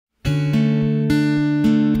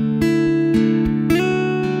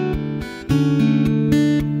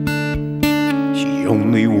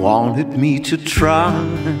wanted me to try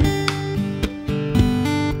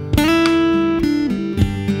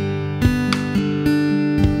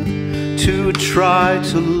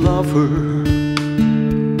to love her.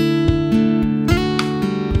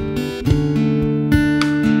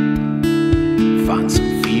 Find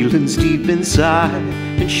some feelings deep inside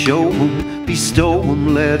and show them, bestow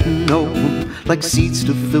them, let them know them. Like seeds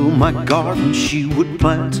to fill my garden, she would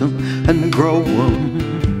plant them and grow them.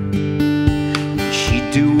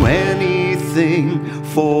 She'd do anything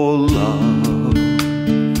for love.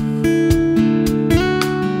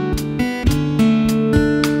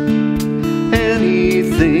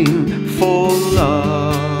 Anything for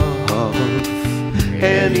love.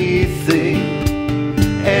 Anything,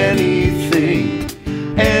 anything,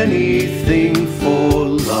 anything for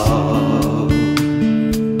love.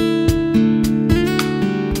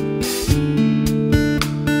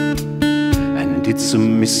 And it's a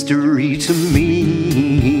mystery to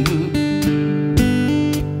me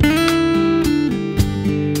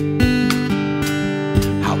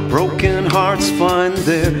how broken hearts find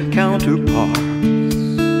their counterparts.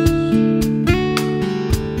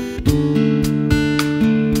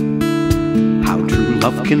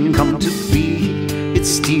 Love can come to be, it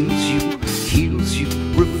steals you, heals you,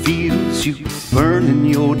 reveals you, burning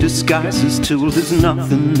your disguises till there's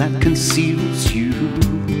nothing that conceals you.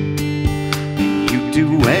 You do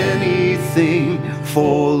anything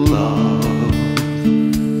for love.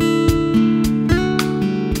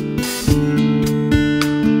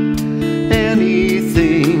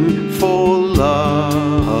 Anything for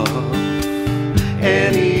love.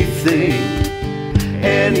 Anything,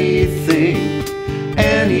 anything,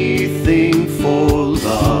 anything for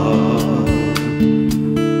love.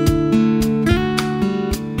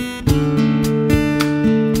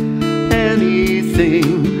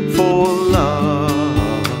 Anything for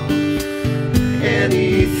love.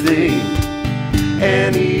 Anything,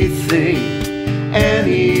 anything,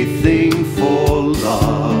 anything for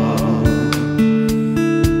love.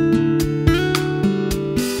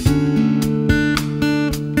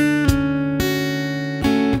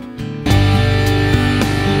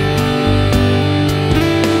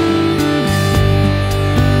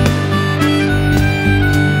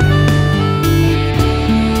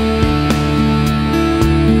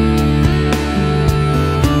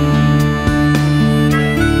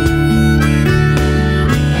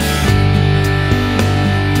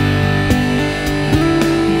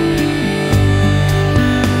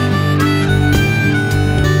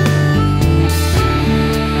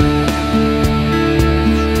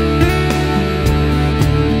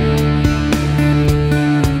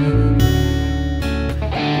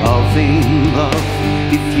 Love,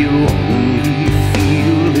 if you only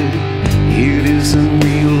feel it, it isn't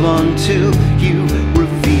real until you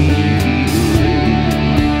reveal it.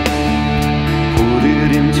 Put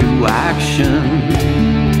it into action,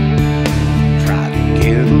 try to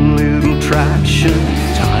get a little traction.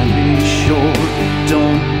 Time is short,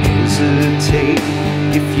 don't hesitate.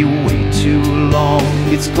 If you wait too long,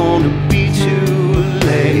 it's gonna be too